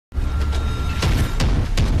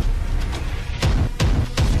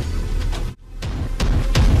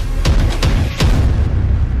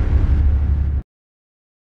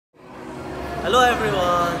Hello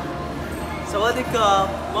everyone. Sawadika,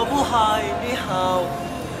 mabuhay, ni hao.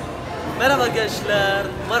 Merhaba gençler,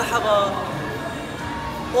 marhaba.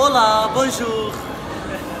 Hola, bonjour.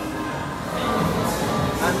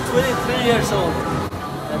 I'm 23 years old,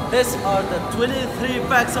 and these are the 23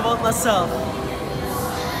 facts about myself.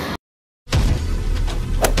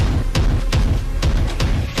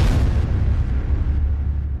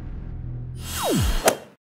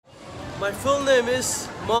 My full name is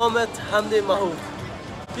Mohammed Hamdi Mahouk.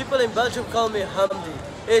 People in Belgium call me Hamdi.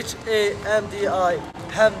 H-A-M-D-I,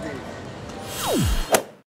 Hamdi.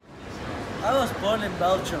 I was born in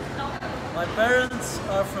Belgium. My parents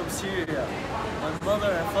are from Syria. My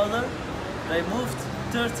mother and father, they moved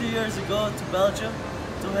 30 years ago to Belgium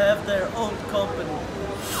to have their own company.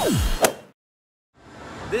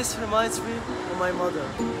 This reminds me of my mother.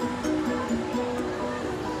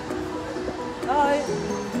 Hi.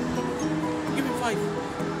 Give me five.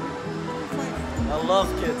 I love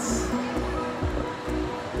kids.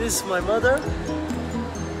 This is my mother,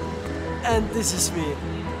 and this is me.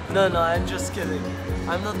 No, I'm just kidding.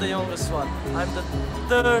 I'm not the youngest one. I'm the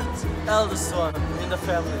third eldest one in the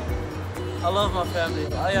family. I love my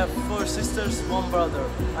family. I have 4 sisters, 1 brother.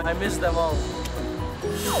 I miss them all.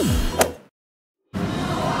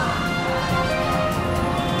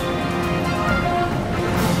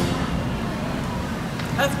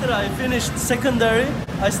 After I finished secondary,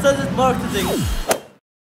 I studied marketing.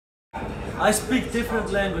 I speak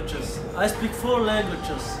different languages. I speak 4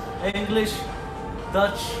 languages: English,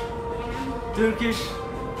 Dutch, Turkish,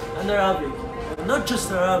 and Arabic. And not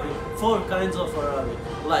just Arabic, 4 kinds of Arabic,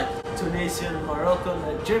 like Tunisian, Moroccan,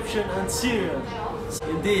 Egyptian, and Syrian.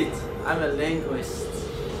 Indeed, I'm a linguist.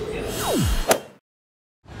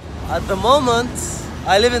 At the moment,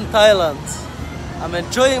 I live in Thailand. I'm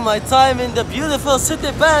enjoying my time in the beautiful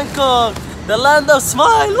city Bangkok, the land of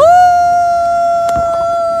smile. Woo!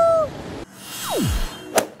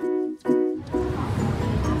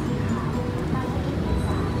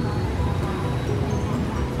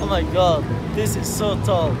 Oh my god, this is so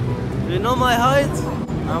tall. Do you know my height?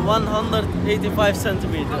 I'm 185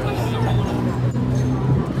 centimeters.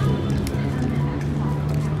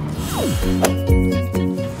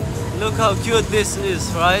 Look how cute this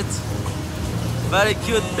is, right? Very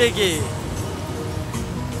cute piggy.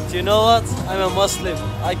 Do you know what? I'm a Muslim.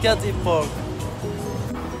 I can't eat pork.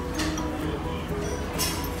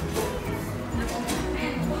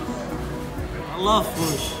 I love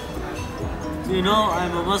fish. Do you know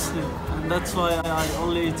I'm a Muslim, and that's why I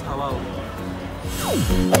only eat halal.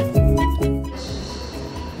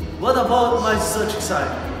 What about my zodiac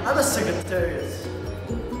sign? I'm a Sagittarius.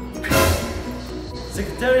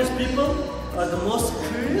 Sagittarius people are the most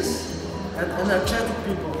curious and energetic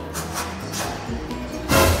people.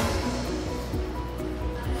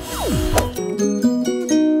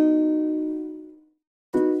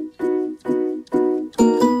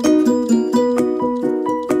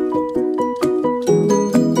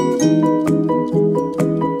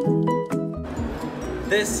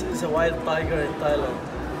 This is a wild tiger in Thailand.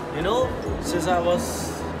 You know, since I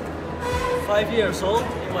was 5 years old,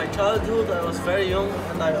 in my childhood I was very young,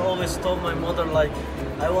 and I always told my mother, like,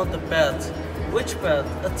 I want a pet. Which pet?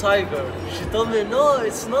 A tiger. She told me, no,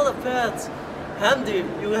 it's not a pet. Hamdi,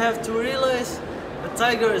 you have to realize a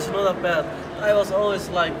tiger is not a pet. I was always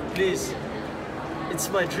like, please, it's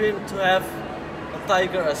my dream to have a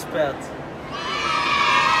tiger as pet.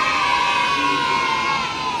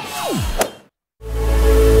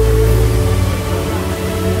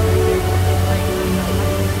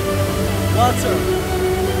 Water.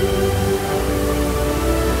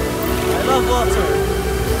 I love water.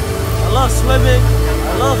 I love swimming.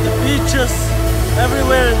 I love the beaches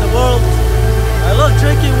everywhere in the world. I love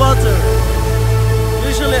drinking water.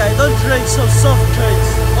 Usually I don't drink some soft drinks,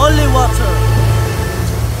 only water.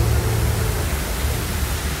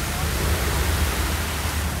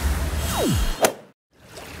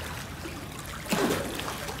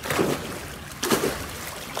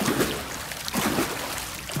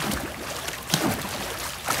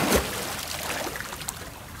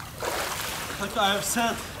 Like I have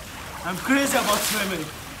said, I'm crazy about swimming.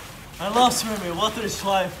 I love swimming, water is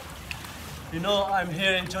life. You know, I'm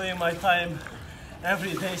here enjoying my time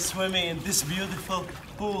every day swimming in this beautiful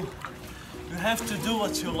pool. You have to do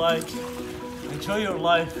what you like. Enjoy your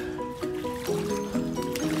life.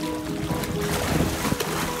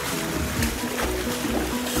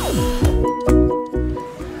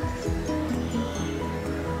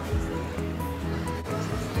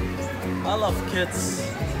 I love kids.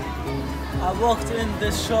 I walked in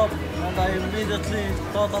this shop and I immediately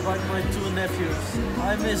thought about my 2 nephews.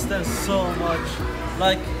 I miss them so much.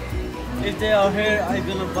 Like, if they are here, I'm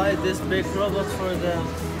gonna buy this big robot for them.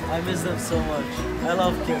 I miss them so much. I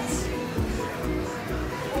love kids.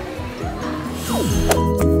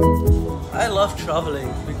 I love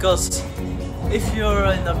traveling because if you're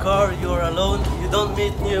in a car, you're alone, you don't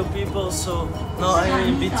meet new people. So now I'm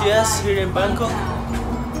in BTS here in Bangkok.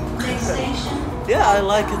 Yeah, I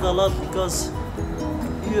like it a lot because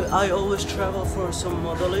I always travel for some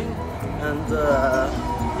modeling, and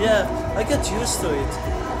yeah, I get used to it.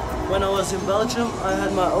 When I was in Belgium, I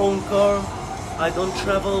had my own car. I don't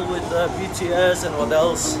travel with BTS and what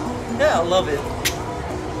else. Yeah, I love it.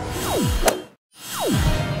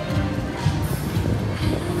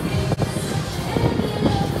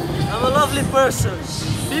 I'm a lovely person.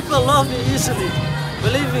 People love me easily.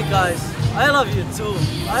 Believe me, guys, I love you too.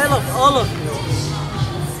 I love all of you.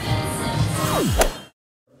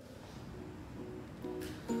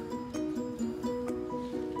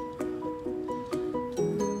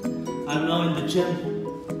 I'm now in the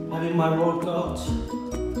gym, having my workout.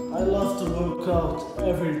 I love to work out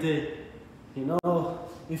every day. You know,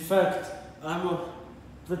 in fact, I'm a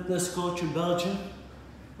fitness coach in Belgium,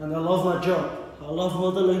 and I love my job. I love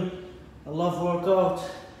modeling, I love workout.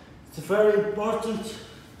 It's very important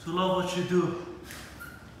to love what you do.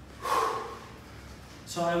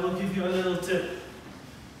 So I will give you a little tip.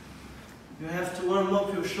 You have to warm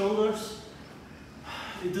up your shoulders.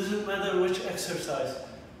 It doesn't matter which exercise.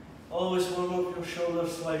 Always warm up your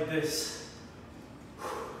shoulders like this.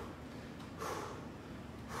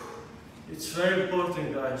 It's very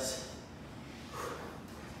important, guys.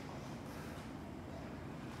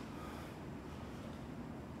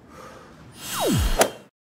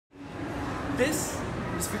 This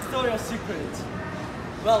is Victoria's Secret.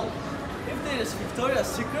 Well, if there is Victoria's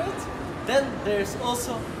Secret, then there is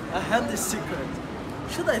also a Hamdi secret.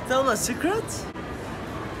 Should I tell my secret?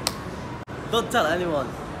 Don't tell anyone.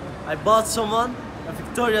 I bought someone a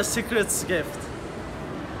Victoria's Secret's gift.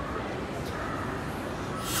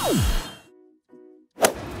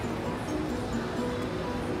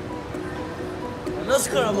 An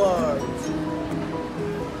Oscar award.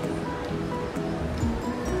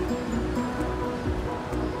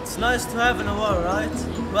 It's nice to have an award, right?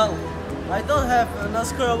 Well, I don't have an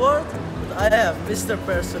Oscar award, but I have Mr.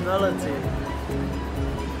 Personality.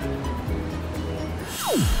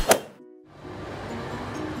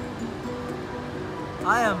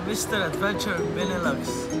 I am Mr. Adventure Benelux.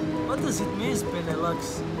 What does it mean,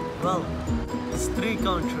 Benelux? Well, it's 3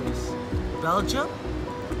 countries. Belgium,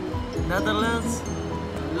 Netherlands,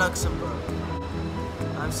 and Luxembourg.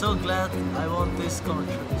 I'm so glad I won these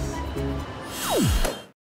countries.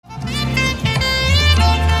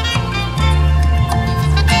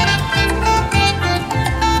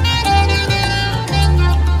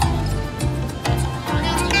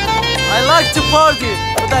 I like to party,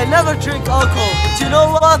 but I never drink alcohol. But you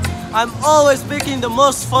know what? I'm always making the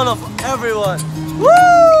most fun of everyone.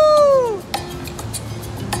 Woo!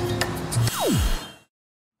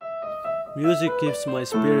 Music keeps my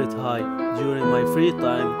spirit high. During my free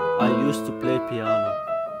time, I used to play piano.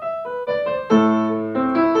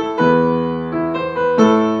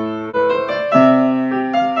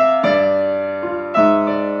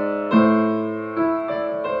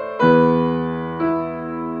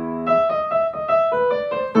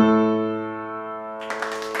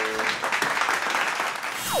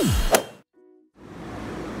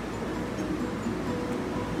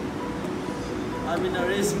 I'm in a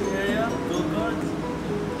racing area, go-kart.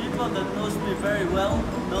 People that knows me very well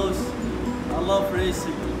knows I love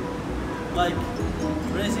racing. Like,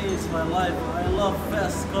 racing is my life. I love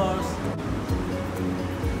fast cars.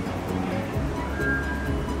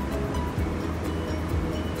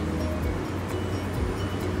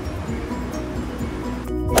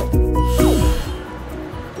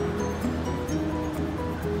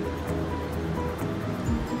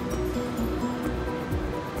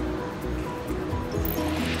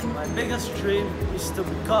 My biggest dream is to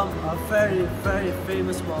become a very, very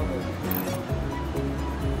famous model.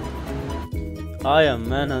 I am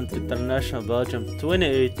Manhunt International Belgium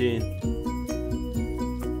 2018.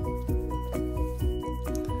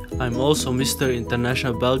 I'm also Mr.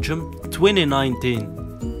 International Belgium 2019.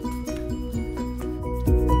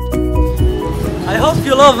 I hope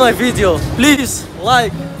you love my video. Please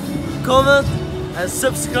like, comment and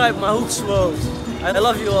subscribe Mahouk's World. I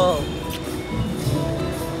love you all.